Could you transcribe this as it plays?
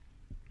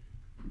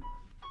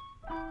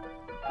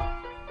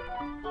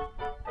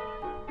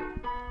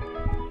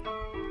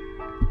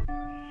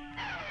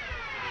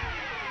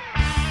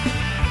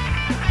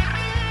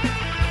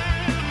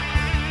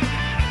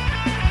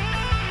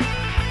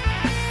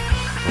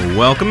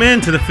Welcome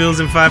into the Phils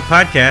in 5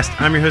 podcast.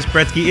 I'm your host,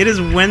 Bretsky. It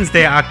is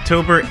Wednesday,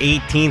 October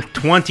 18th,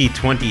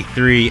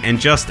 2023, and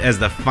just as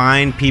the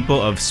fine people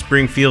of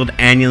Springfield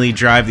annually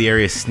drive the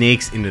area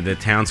snakes into the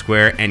town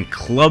square and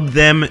club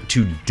them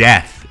to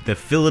death, the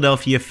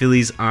Philadelphia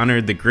Phillies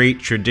honored the great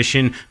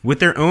tradition with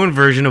their own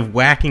version of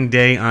Whacking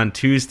Day on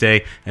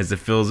Tuesday as the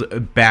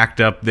Phils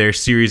backed up their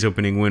series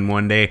opening win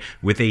one day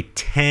with a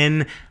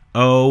 10-0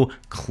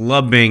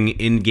 clubbing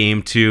in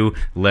Game 2.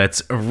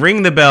 Let's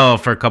ring the bell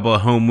for a couple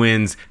of home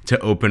wins to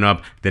open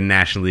up the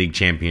National League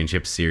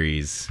Championship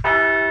Series.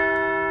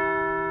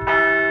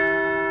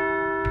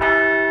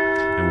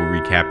 And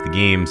we'll recap the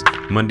games.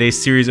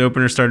 Monday's series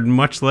opener started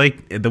much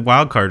like the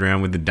wild card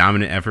round with a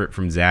dominant effort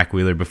from Zack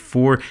Wheeler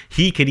before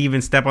he could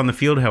even step on the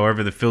field.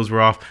 However, the Phils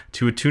were off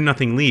to a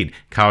 2-0 lead.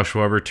 Kyle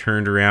Schwarber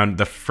turned around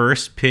the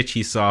first pitch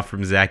he saw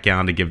from Zach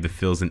Gallen to give the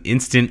Phils an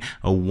instant,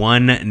 a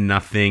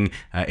 1-0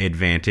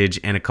 advantage.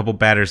 And a couple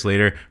batters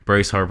later,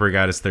 Bryce Harper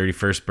got his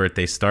 31st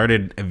birthday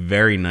started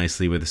very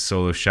nicely with a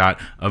solo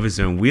shot of his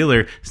own.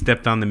 Wheeler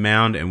stepped on the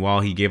mound, and while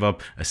he gave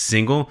up a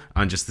single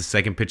on just the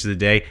second pitch of the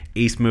day,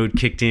 ace mode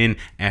kicked in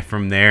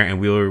from there, and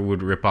Wheeler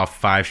would rip off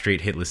 5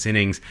 straight hitless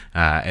innings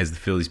as the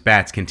Phillies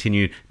bats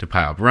continued to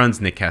pile up runs.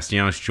 Nick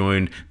Castellanos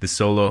joined the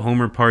solo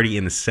homer party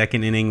in the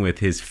second inning with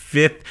his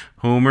 5th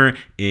homer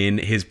in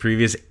his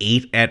previous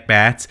 8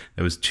 at-bats.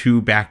 That was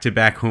 2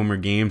 back-to-back homer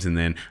games and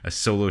then a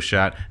solo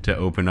shot to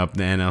open up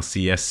the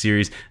NLCS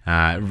series.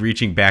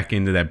 Reaching back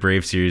into that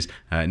Brave series,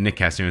 Nick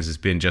Castellanos has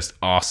been just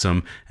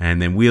awesome.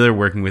 And then Wheeler,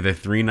 working with a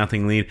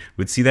 3-0 lead,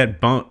 would see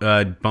that bump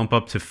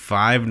up to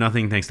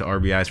 5-0 thanks to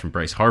RBIs from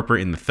Bryce Harper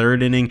in the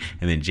 3rd inning,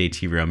 and then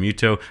JT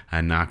Realmuto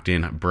knocked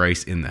in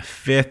Bryce in the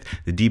 5th.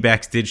 The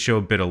D-backs did show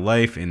a bit of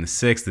life in the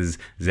 6th as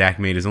Zach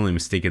made his only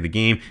mistake of the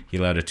game. He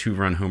allowed a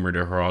 2-run homer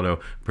to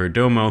Geraldo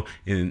Perdomo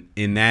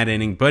in that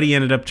inning, but he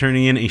ended up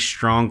turning in a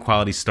strong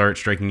quality start,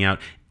 striking out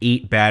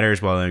 8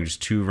 batters while having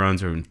just 2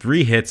 runs and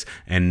 3 hits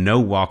and no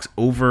walks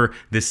over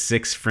the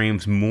 6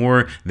 frames,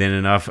 more than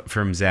enough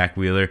from Zack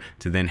Wheeler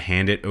to then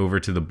hand it over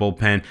to the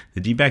bullpen. The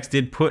D-backs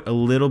did put a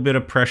little bit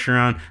of pressure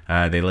on.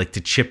 They like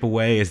to chip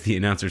away, as the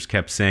announcers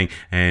kept saying,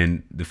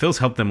 and the Phils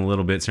helped them a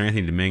little bit. Sir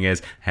Anthony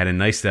Dominguez had a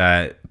nice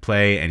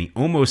play, and he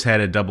almost had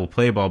a double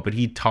play ball, but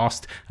he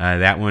tossed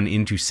that one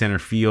into center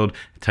field.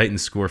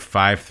 Titans score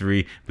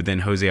 5-3, but then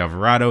Jose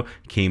Alvarado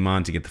came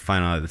on to get the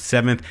final out of the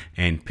 7th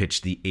and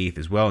pitched the 8th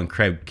as well. And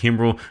Craig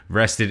Kimbrell,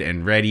 rested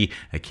and ready,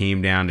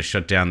 came down to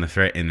shut down the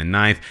threat in the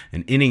 9th.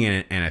 An inning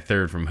and a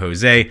 3rd from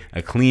Jose,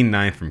 a clean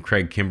 9th from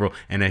Craig Kimbrell,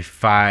 and a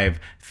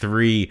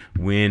 5-3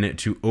 win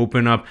to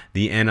open up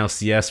the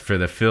NLCS for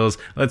the Phils.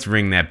 Let's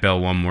ring that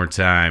bell one more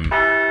time.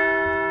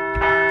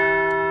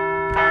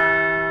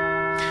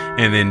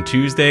 And then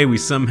Tuesday, we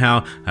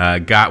somehow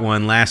got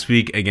one last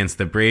week against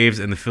the Braves,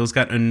 and the Phils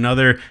got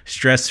another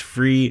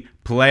stress-free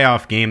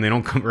playoff game. They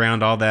don't come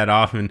around all that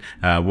often.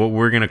 What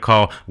we're going to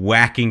call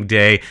Whacking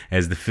Day,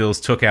 as the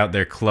Phils took out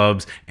their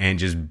clubs and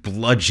just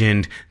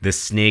bludgeoned the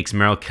Snakes.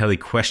 Merrill Kelly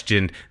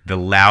questioned the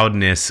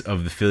loudness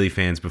of the Philly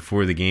fans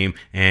before the game,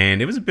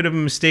 and it was a bit of a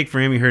mistake for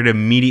him. He heard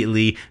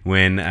immediately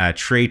when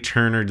Trey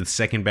Turner, the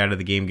second batter of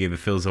the game, gave the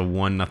Phils a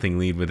 1-0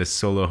 lead with a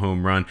solo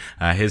home run,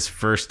 his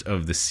first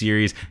of the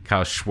series.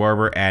 Kyle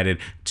Schwarber added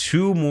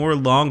 2 more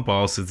long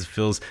balls, so the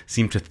Phils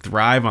seemed to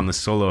thrive on the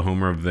solo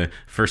homer of the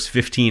first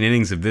 15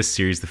 innings of this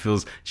series. The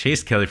Phils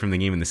chased Kelly from the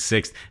game in the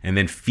 6th and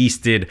then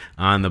feasted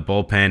on the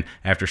bullpen.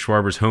 After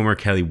Schwarber's homer,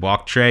 Kelly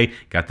walked Trey,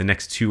 got the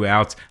next 2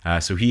 outs,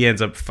 so he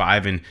ends up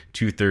 5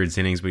 2/3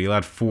 innings, but he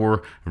allowed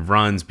 4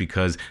 runs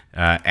because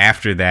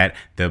after that,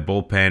 the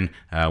bullpen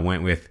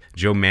went with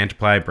Joe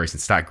Mantiply. Bryson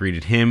Stott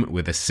greeted him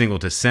with a single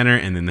to center,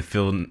 and then the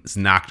Phils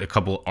knocked a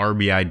couple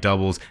RBI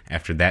doubles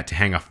after that to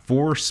hang a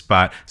 4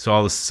 spot. So all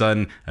of a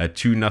sudden, a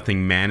 2-0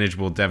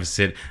 manageable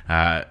deficit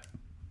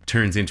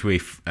turns into a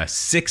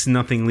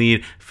 6-0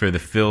 lead for the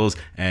Phils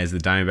as the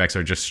Diamondbacks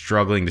are just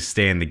struggling to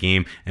stay in the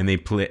game, and they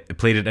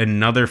played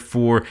another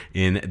 4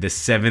 in the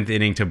 7th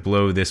inning to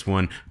blow this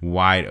one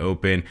wide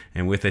open.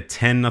 And with a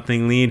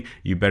 10-0 lead,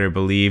 you better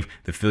believe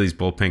the Phillies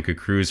bullpen could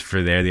cruise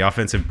for there. The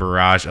offensive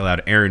barrage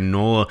allowed Aaron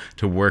Nola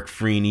to work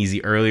free and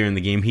easy earlier in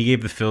the game. He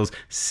gave the Phils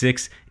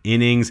 6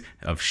 innings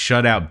of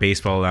shutout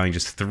baseball, allowing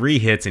just 3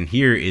 hits, and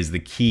here is the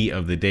key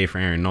of the day for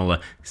Aaron Nola: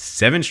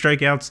 7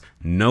 strikeouts,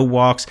 no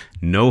walks,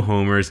 no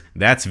homers.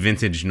 That's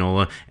vintage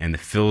Nola, and the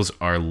Phils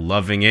are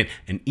loving it.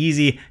 An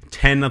easy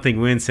 10-0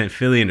 win sent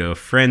Philly into a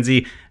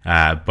frenzy,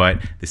 but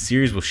the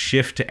series will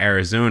shift to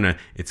Arizona.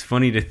 It's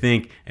funny to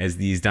think, as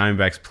these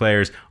Diamondbacks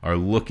players are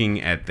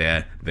looking at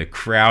the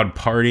crowd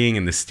partying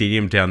in the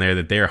stadium down there,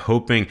 that they're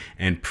hoping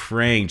and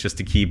praying just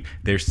to keep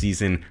their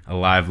season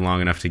alive long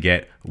enough to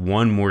get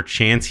one more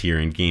chance here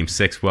in Game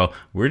 6. Well,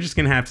 we're just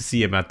going to have to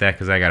see about that,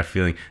 because I got a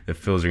feeling the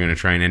Phils are going to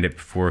try and end it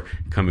before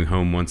coming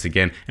home once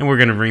again. And we're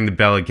going to ring the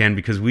bell again,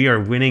 because we are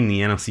winning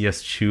the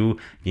NLCS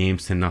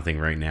 2-0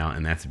 right now,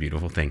 and that's a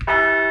beautiful thing.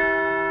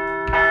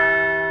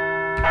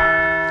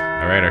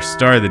 All right, our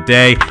star of the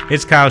day,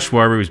 it's Kyle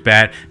Schwarber, whose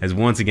bat has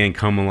once again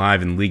come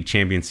alive in the League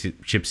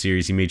Championship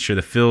Series. He made sure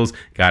the Phils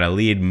got a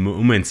lead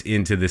moments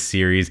into the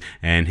series,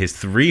 and his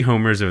 3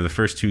 homers over the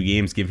first 2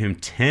 games give him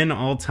 10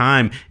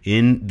 all-time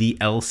in the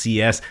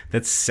LCS.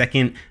 That's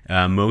second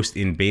most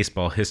in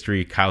baseball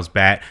history. Kyle's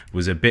bat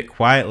was a bit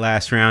quiet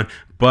last round,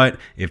 but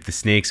if the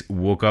Snakes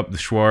woke up the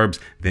Schwarbs,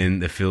 then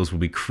the Phils will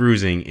be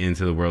cruising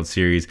into the World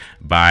Series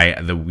by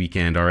the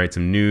weekend. All right,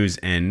 some news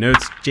and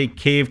notes. Jake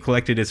Cave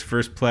collected his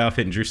first playoff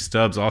hit, and Drew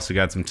Stubbs also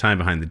got some time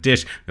behind the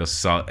dish. We also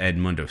saw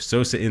Edmundo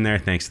Sosa in there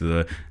thanks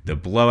to the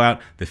blowout.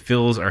 The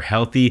Phils are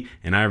healthy,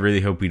 and I really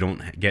hope we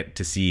don't get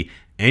to see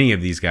any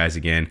of these guys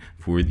again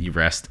for the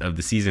rest of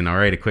the season. All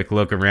right, a quick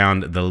look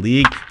around the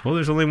league. Well,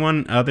 there's only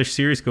one other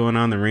series going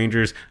on. The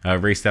Rangers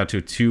raced out to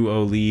a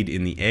 2-0 lead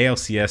in the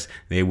ALCS.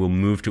 They will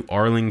move to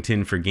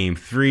Arlington for Game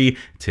 3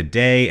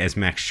 today as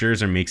Max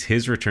Scherzer makes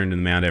his return to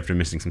the mound after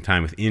missing some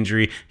time with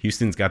injury.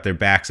 Houston's got their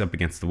backs up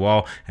against the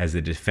wall as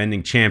the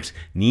defending champs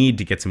need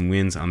to get some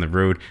wins on the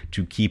road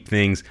to keep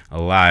things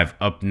alive.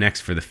 Up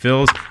next for the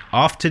Phils,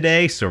 off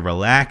today, so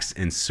relax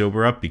and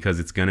sober up because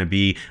it's going to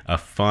be a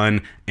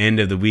fun end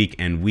of the week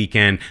and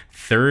weekend.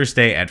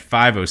 Thursday at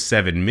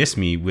 5:07. Miss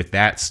me with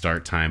that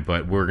start time,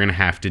 but we're going to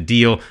have to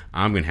deal.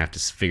 I'm going to have to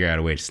figure out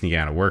a way to sneak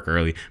out of work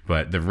early.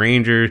 But the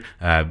Ranger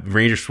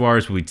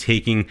Suarez will be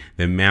taking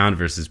the mound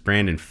versus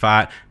Brandon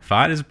Pfaadt.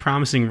 Pfaadt is a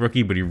promising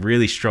rookie, but he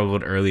really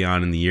struggled early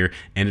on in the year.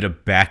 Ended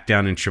up back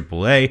down in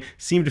AAA.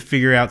 Seemed to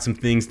figure out some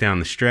things down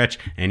the stretch,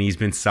 and he's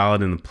been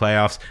solid in the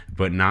playoffs,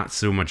 but not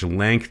so much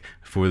length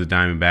for the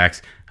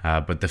Diamondbacks.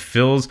 But the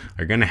Phils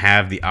are going to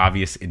have the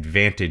obvious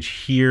advantage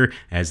here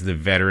as the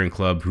veteran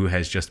club who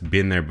has just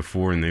been there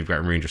before, and they've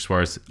got Ranger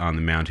Suarez on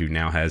the mound who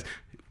now has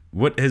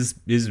what is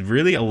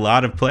really a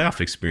lot of playoff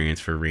experience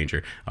for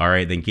Ranger. All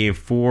right, then Game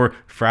 4,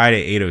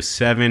 Friday,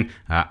 8:07.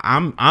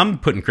 I'm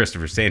putting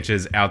Christopher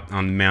Sanchez out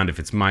on the mound if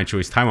it's my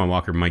choice. Taijuan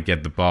Walker might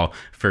get the ball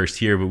first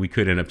here, but we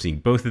could end up seeing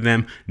both of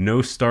them.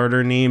 No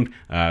starter named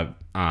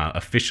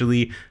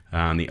officially.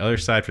 On the other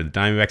side for the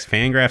Diamondbacks,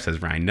 Fangraphs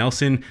has Ryan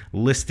Nelson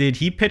listed.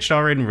 He pitched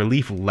already in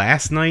relief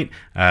last night,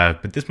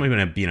 but this might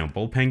end up being a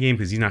bullpen game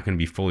because he's not going to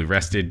be fully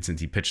rested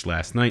since he pitched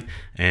last night,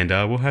 and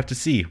we'll have to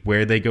see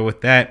where they go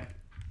with that.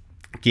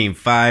 Game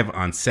 5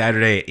 on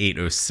Saturday at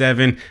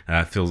 8:07.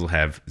 Phils will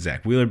have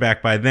Zach Wheeler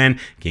back by then.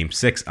 Game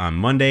 6 on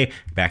Monday,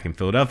 back in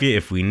Philadelphia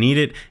if we need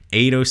it.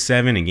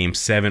 8:07, and Game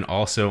 7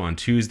 also on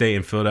Tuesday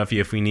in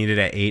Philadelphia if we need it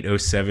at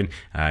 8:07.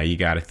 You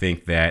got to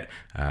think that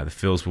the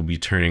Phils will be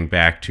turning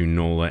back to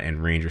Nola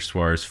and Ranger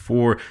Suarez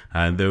for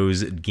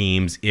those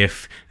games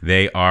if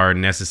they are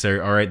necessary.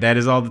 All right, that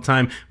is all the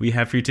time we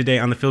have for you today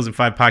on the Phils in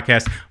 5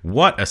 podcast.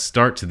 What a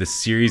start to this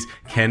series.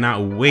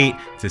 Cannot wait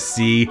to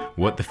see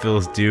what the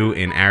Phils do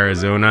in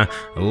Arizona.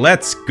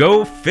 Let's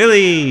go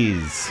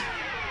Phillies!